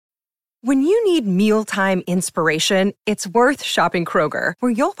When you need mealtime inspiration, it's worth shopping Kroger,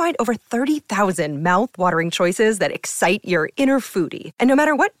 where you'll find over 30,000 mouth-watering choices that excite your inner foodie. And no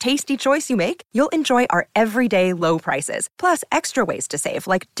matter what tasty choice you make, you'll enjoy our everyday low prices, plus extra ways to save,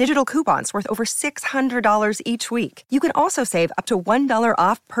 like digital coupons worth over $600 each week. You can also save up to $1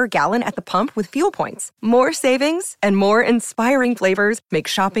 off per gallon at the pump with fuel points. More savings and more inspiring flavors make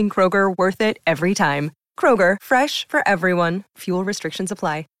shopping Kroger worth it every time. Kroger, fresh for everyone. Fuel restrictions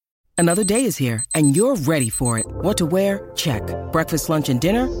apply. Another day is here, and you're ready for it. What to wear? Check. Breakfast, lunch, and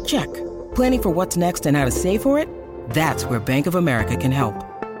dinner? Check. Planning for what's next and how to save for it? That's where Bank of America can help.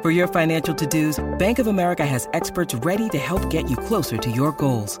 For your financial to-dos, Bank of America has experts ready to help get you closer to your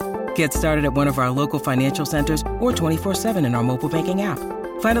goals. Get started at one of our local financial centers or 24/7 in our mobile banking app.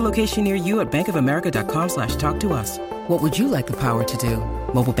 Find a location near you at bankofamerica.com/talktous. What would you like the power to do?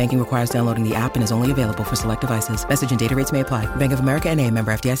 Mobile banking requires downloading the app and is only available for select devices. Message and data rates may apply. Bank of America N.A.,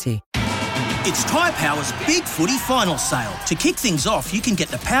 member FDIC. It's Tyre Power's Big Footy Final Sale. To kick things off, you can get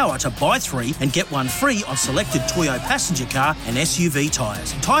the power to buy 3 and get 1 free on selected Toyo passenger car and SUV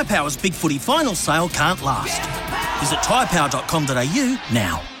tyres. Tyre Power's Big Footy Final Sale can't last. Visit tyrepower.com.au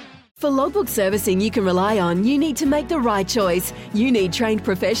now. For logbook servicing you can rely on, you need to make the right choice. You need trained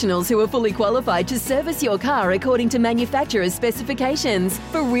professionals who are fully qualified to service your car according to manufacturer's specifications.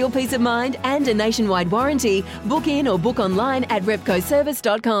 For real peace of mind and a nationwide warranty, book in or book online at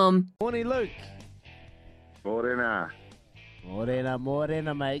repcoservice.com. Morning, Luke. Morena,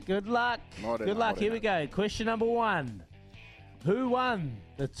 mate. Good luck. Good luck. Here we go. Question number 1. Who won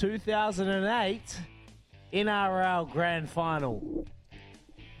the 2008 NRL Grand Final?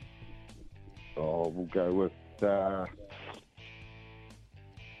 Oh, we'll go with, I'm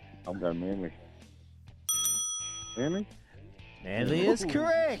going Manly. Manly? Manly is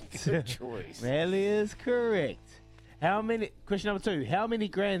correct. Good choice. Manly is correct. Question number 2. How many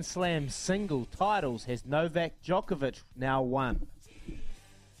Grand Slam single titles has Novak Djokovic now won?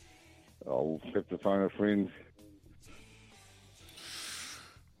 Oh, we'll have to phone a friend.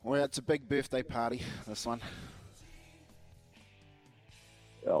 Well, it's a big birthday party, this one.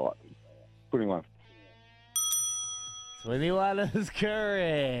 Oh, 21. 21 is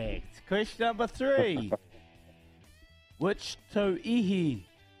correct. Question number 3. Which To'ihi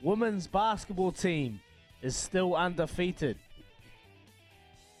women's basketball team is still undefeated?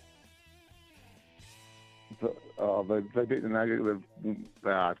 They beat the Nuggets.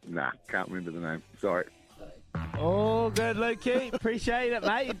 Can't remember the name. Sorry. Oh, good, Lukey. Appreciate it,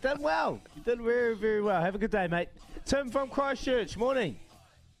 mate. You did well. You did very, very well. Have a good day, mate. Tim from Christchurch. Morning.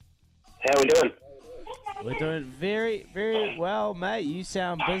 How are we doing? We're doing very, very well, mate. You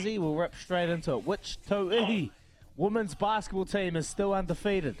sound busy. We'll rip straight into it. Which To'ihi women's basketball team is still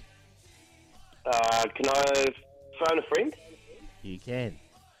undefeated? Can I phone a friend? You can.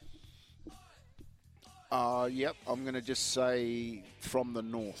 Yep, I'm going to just say from the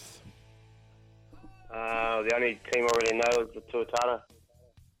north. The only team I really know is the Tuatara.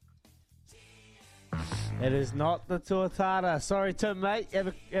 It is not the Tuatara. Sorry, Tim, mate.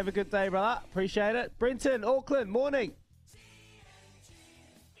 Have a good day, brother. Appreciate it. Brenton, Auckland, morning.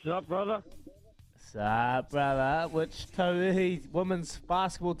 What's up, brother? What's up, brother? Which To'ihi women's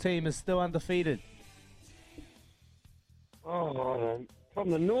basketball team is still undefeated? Oh, from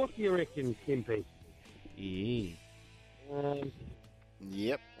the north, you reckon, Kempe? Yeah.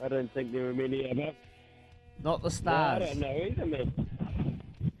 Yep. I don't think there are many of them. Not the No, Stars. I don't know either, man.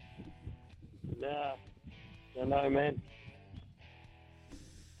 No. Don't know, man.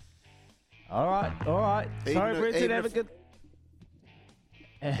 All right. Sorry, Brenton, have a good...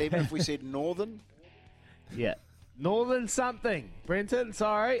 Even if we said northern? Yeah. Northern something. Brenton,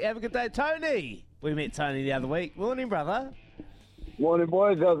 sorry. Have a good day. Tony. We met Tony the other week. Morning, brother. Morning,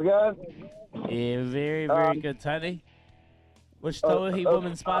 boys. How's it going? Yeah, very, very good, Tony. Which To'ihi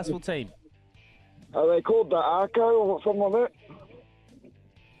women's basketball team? Are they called the Arco or something like that?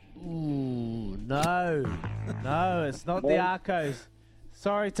 Ooh, no. No, it's not the Arcos.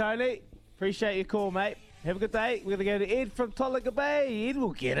 Sorry, Tony. Appreciate your call, mate. Have a good day. We're going to go to Ed from Tolaga Bay. Ed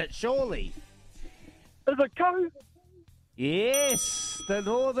will get it, surely. Is it Kahu? Yes, the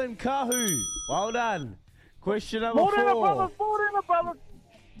Northern Kahu. Well done. Question number 4. Morena, brother.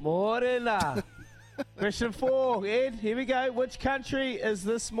 Morena. Question 4, Ed. Here we go. Which country is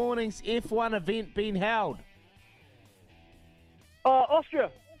this morning's F1 event being held?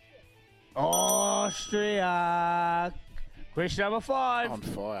 Austria. Austria. Question number 5. On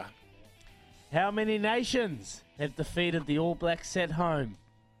fire. How many nations have defeated the All Blacks at home?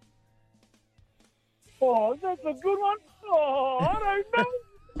 Oh, that's a good one. Oh, I don't know.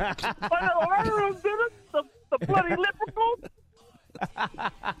 I don't know who did it. The bloody leprechaun.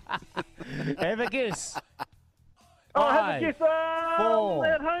 Have a guess. I have a guess. 4.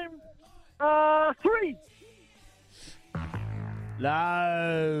 At home. 3.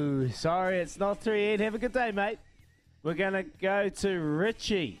 No, sorry, it's not 3, Ed. Have a good day, mate. We're going to go to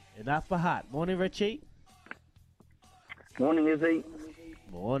Richie in Upper Hutt. Morning, Richie. Morning, Izzy.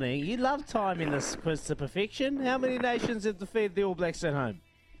 Morning. You love timing this quiz to perfection. How many nations have defeated the All Blacks at home?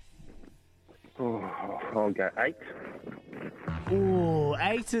 Oh, I'll go 8. Ooh,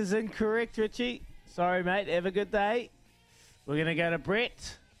 8 is incorrect, Richie. Sorry, mate. Have a good day. We're going to go to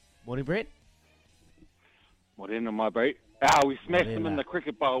Brett. Morning, Brett. Morning, my bro. We smashed them in the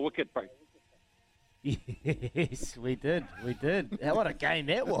cricket ball wicket, bro. Yes, we did. What a game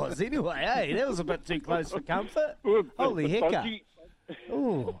that was, anyway, eh? That was a bit too close for comfort. Holy hecker.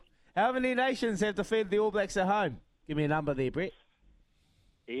 Ooh. How many nations have defeated the All Blacks at home? Give me a number there, Brett.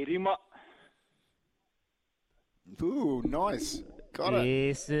 Erima. Ooh, nice. Got it.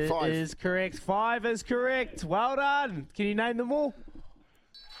 Yes, it 5. is correct. 5 is correct. Well done. Can you name them all?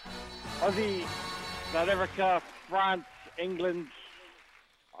 Aussie, South Africa, France, England,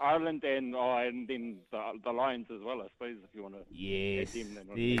 Ireland, and then the Lions as well, I suppose, if you want to Yes. add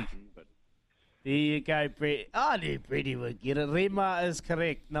them. But There you go, Brett. I knew Bretty would get it. Rema is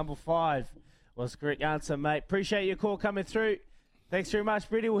correct. Number 5 was the correct answer, mate. Appreciate your call coming through. Thanks very much,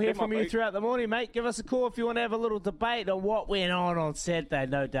 Bretty. We'll hear from you throughout the morning, mate. Give us a call if you want to have a little debate on what went on Saturday.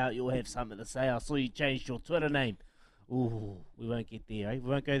 No doubt you'll have something to say. I saw you changed your Twitter name. Ooh, we won't get there, eh? We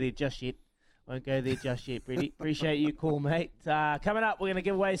won't go there just yet. Bretty. Appreciate you call, mate. Coming up, we're going to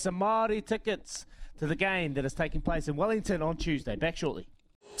give away some Māori tickets to the game that is taking place in Wellington on Tuesday. Back shortly.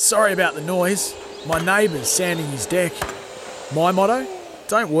 Sorry about the noise. My neighbour's sanding his deck. My motto?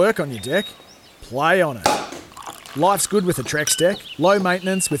 Don't work on your deck. Play on it. Life's good with a Trex deck. Low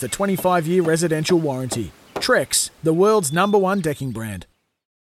maintenance with a 25-year residential warranty. Trex, the world's #1 decking brand.